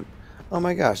is him. Oh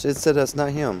my gosh, it said that's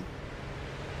not him.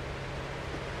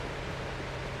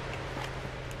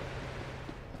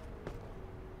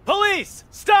 Police!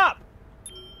 Stop!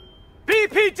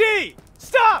 BPD!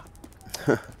 Stop!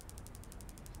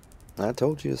 I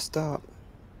told you to stop.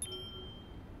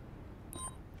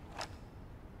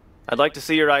 I'd like to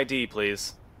see your ID,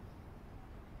 please.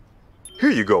 Here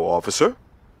you go, officer.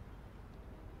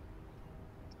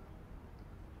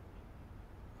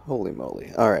 Holy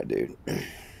moly. Alright, dude.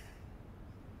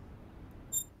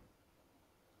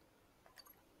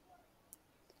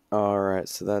 Alright,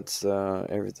 so that's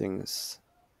everything's...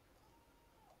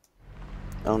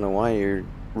 I don't know why you're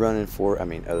running for... I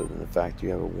mean, other than the fact you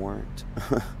have a warrant.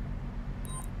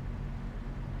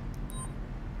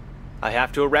 I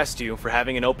have to arrest you for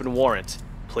having an open warrant.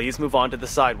 Please move on to the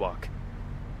sidewalk.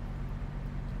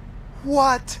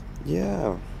 What?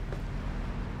 Yeah.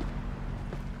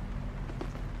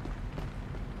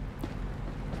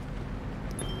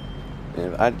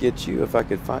 And I'd get you if I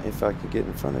could get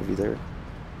in front of you there.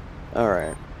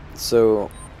 Alright. So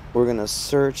we're gonna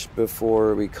search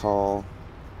before we call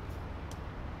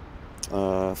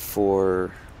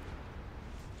for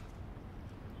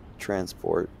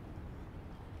transport.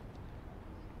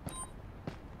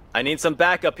 I need some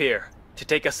backup here to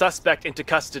take a suspect into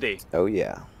custody. Oh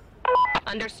yeah.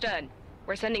 Understood.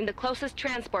 We're sending the closest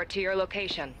transport to your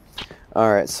location.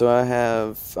 Alright, so I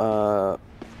have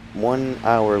 1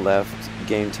 hour left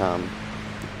game time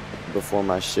before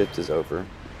my shift is over.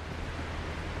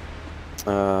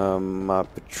 My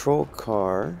patrol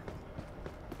car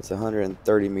is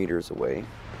 130 meters away.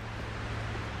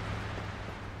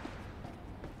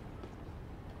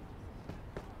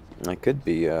 I could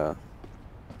be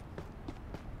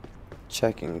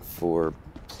checking for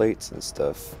plates and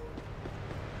stuff.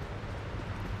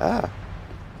 Ah.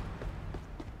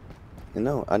 You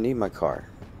know, I need my car.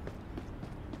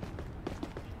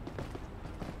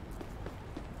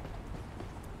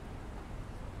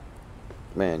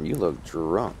 Man, you look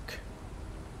drunk.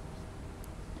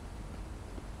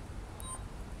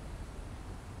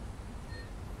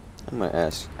 I'm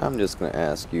just gonna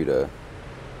ask you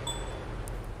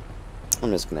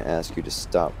to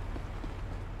stop.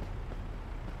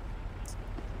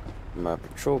 My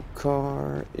patrol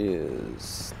car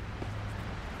is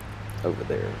over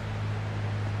there.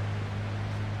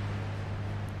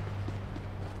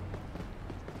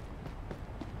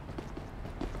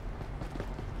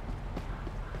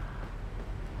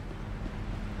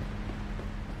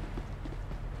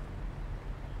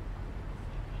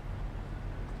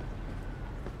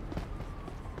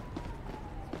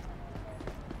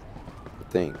 I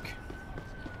think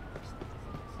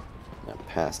I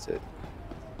passed it.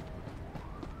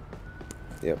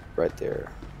 Yep, right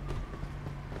there.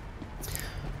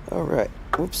 Alright.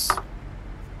 Oops. I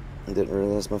didn't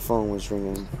realize my phone was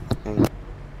ringing.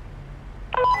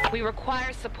 We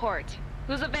require support.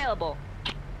 Who's available?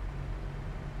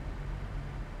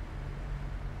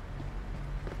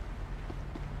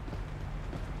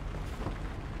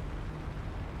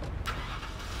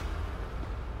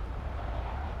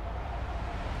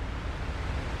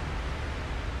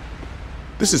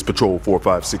 This is Patrol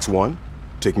 4561,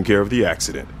 taking care of the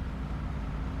accident.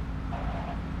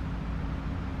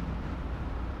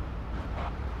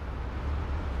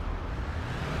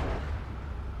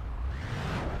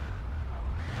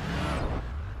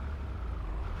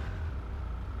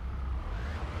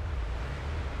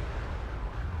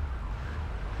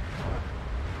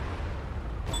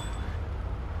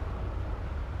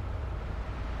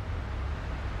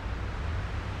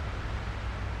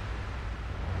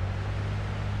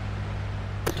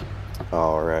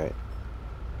 All right.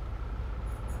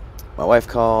 My wife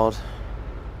called.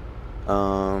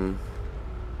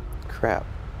 Crap.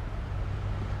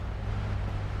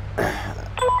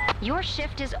 Your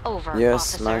shift is over,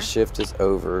 Yes, officer. my shift is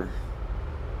over.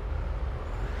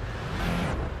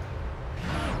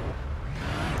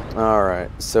 All right.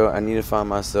 So I need to find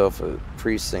myself a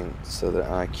precinct so that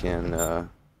I can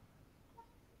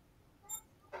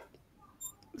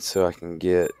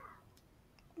get.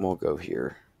 We'll go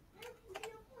here.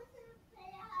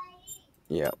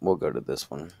 Yeah, we'll go to this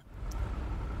one.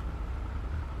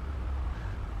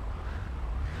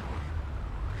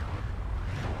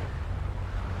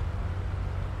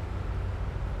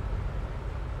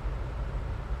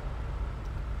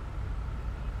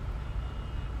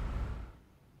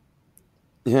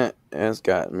 Yeah, it's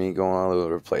got me going all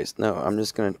over the place. No, I'm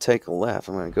just going to take a left.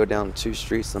 I'm going to go down 2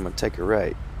 streets and I'm going to take a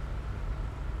right.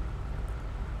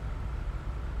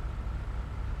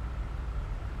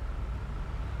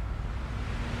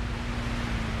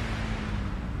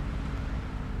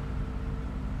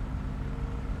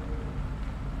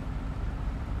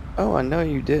 Oh, I know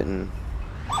you didn't.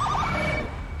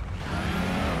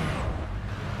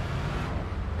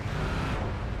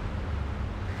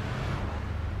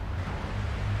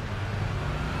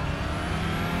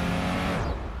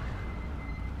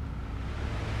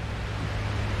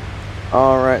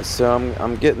 All right, so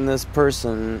I'm getting this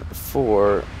person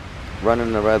for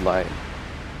running the red light.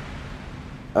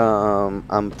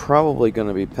 I'm probably going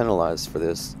to be penalized for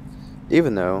this,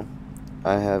 even though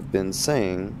I have been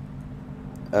saying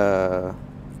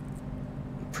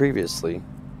previously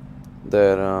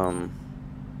that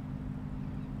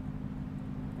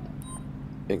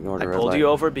ignore the red light. I pulled you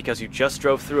over because you just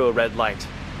drove through a red light.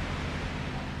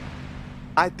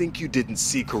 I think you didn't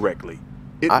see correctly.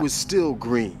 It was still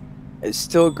green. It's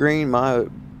still green, my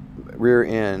rear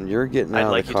end. You're getting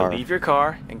out of the car. I'd like you to leave your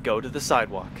car and go to the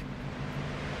sidewalk.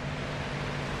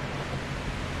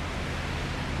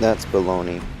 That's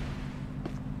baloney.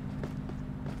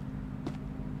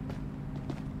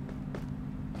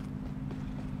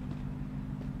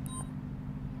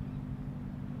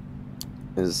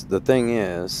 The thing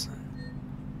is,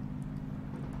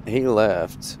 he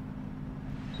left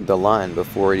the line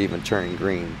before it even turned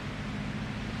green.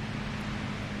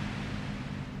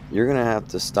 You're gonna have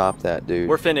to stop that, dude.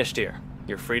 We're finished here.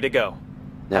 You're free to go.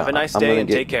 Now, have a nice I'm day gonna and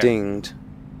get take care. Dinged.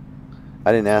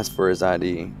 I didn't ask for his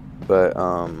ID, but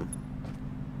oh,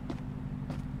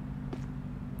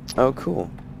 cool.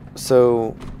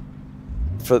 So,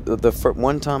 for the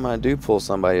one time I do pull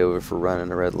somebody over for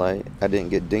running a red light, I didn't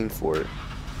get dinged for it.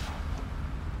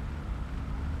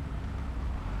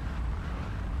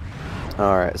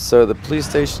 Alright, so the police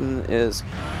station is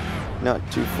not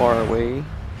too far away.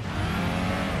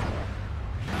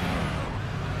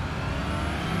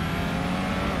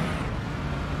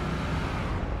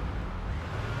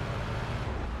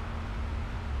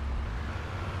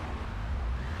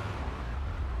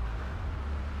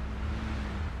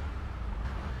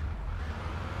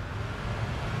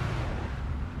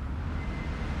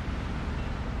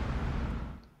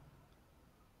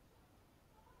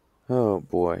 Oh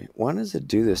boy, why does it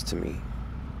do this to me?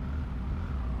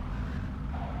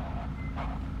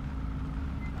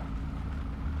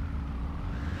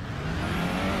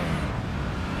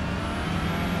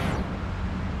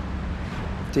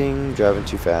 Ding, driving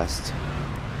too fast.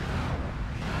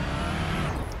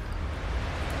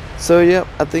 So yep,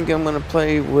 I think I'm gonna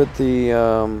play with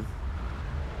the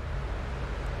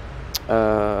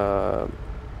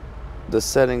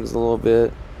settings a little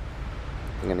bit.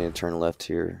 I'm gonna need to turn left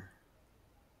here.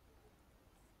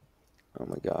 Oh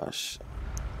my gosh.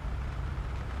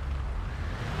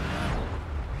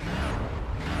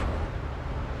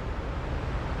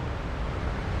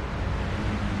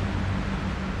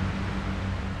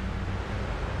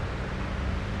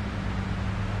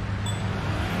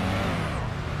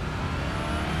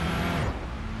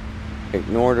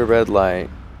 Ignore the red light.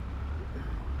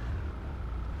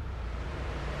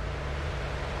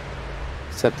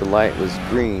 Except the light was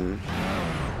green.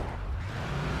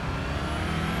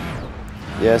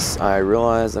 Yes, I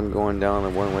realize I'm going down a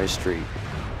one-way street.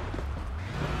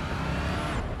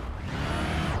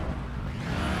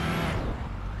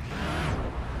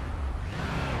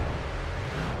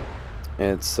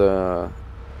 It's, I'm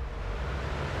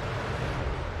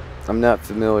not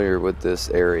familiar with this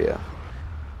area.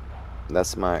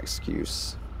 That's my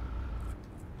excuse.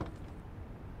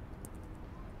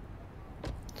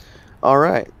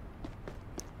 Alright.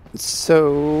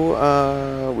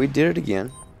 So, we did it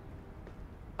again.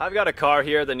 I've got a car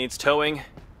here that needs towing.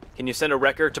 Can you send a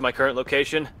wrecker to my current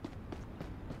location?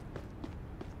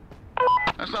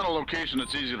 That's not a location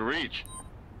that's easy to reach.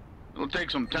 It'll take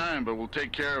some time, but we'll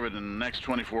take care of it in the next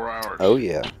 24 hours. Oh,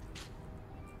 yeah.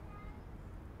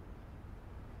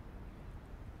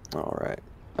 Alright.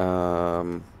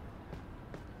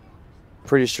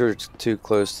 Pretty sure it's too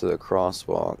close to the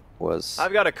crosswalk was...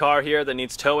 I've got a car here that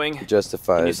needs towing.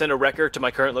 Justified. Can you send a wrecker to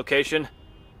my current location?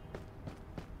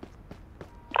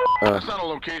 That's not a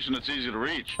location that's easy to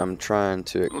reach. I'm trying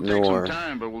to ignore... It'll take some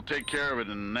time, but we'll take care of it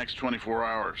in the next 24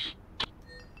 hours.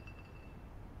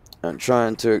 I'm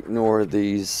trying to ignore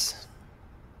these.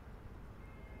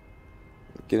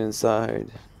 Get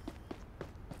inside.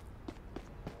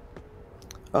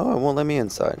 Oh, it won't let me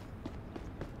inside.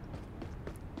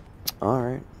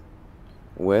 Alright.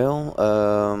 Well,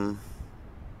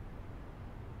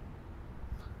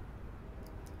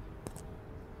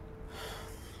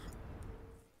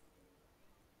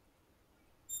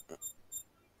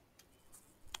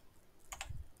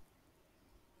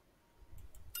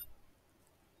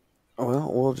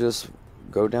 well, we'll just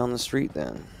go down the street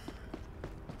then.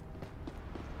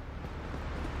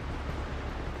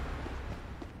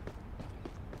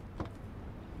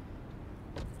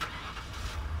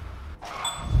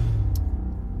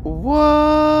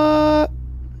 What?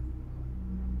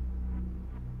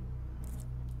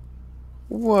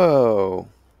 Whoa.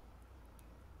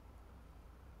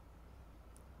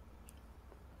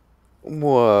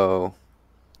 Whoa.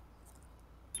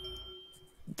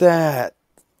 That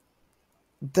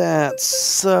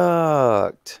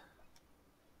sucked.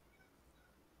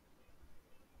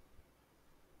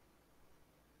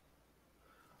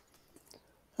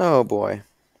 Oh boy.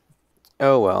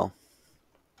 Oh well.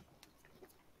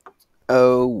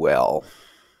 Oh well.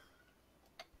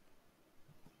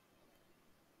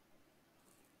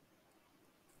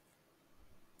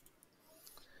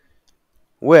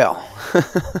 Well.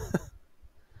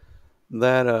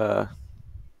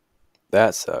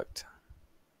 That sucked.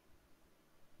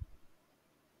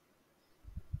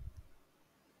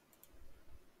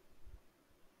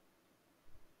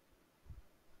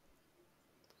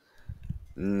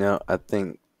 No, I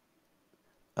think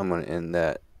I'm going to end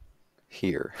that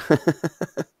here.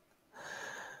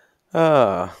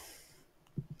 All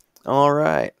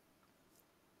right.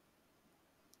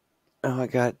 Oh, I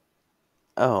got...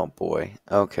 Oh, boy.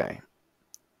 Okay.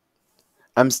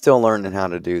 I'm still learning how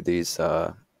to do these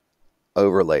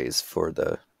overlays for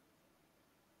the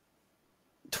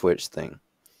Twitch thing.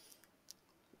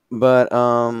 But,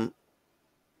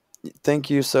 thank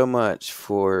you so much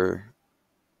for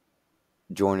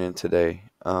joining today.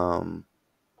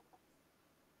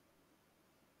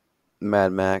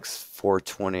 Mad Max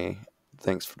 420,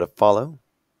 thanks for the follow.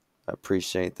 I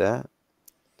appreciate that.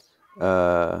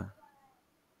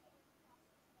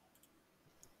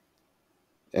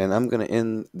 And I'm going to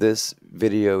end this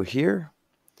video here.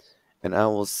 And I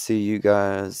will see you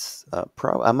guys.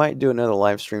 I might do another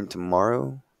live stream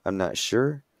tomorrow. I'm not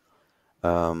sure.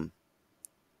 But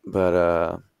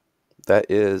that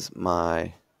is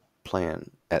my plan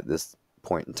at this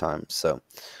point in time. So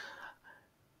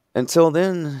until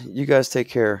then, you guys take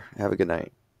care. Have a good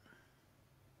night.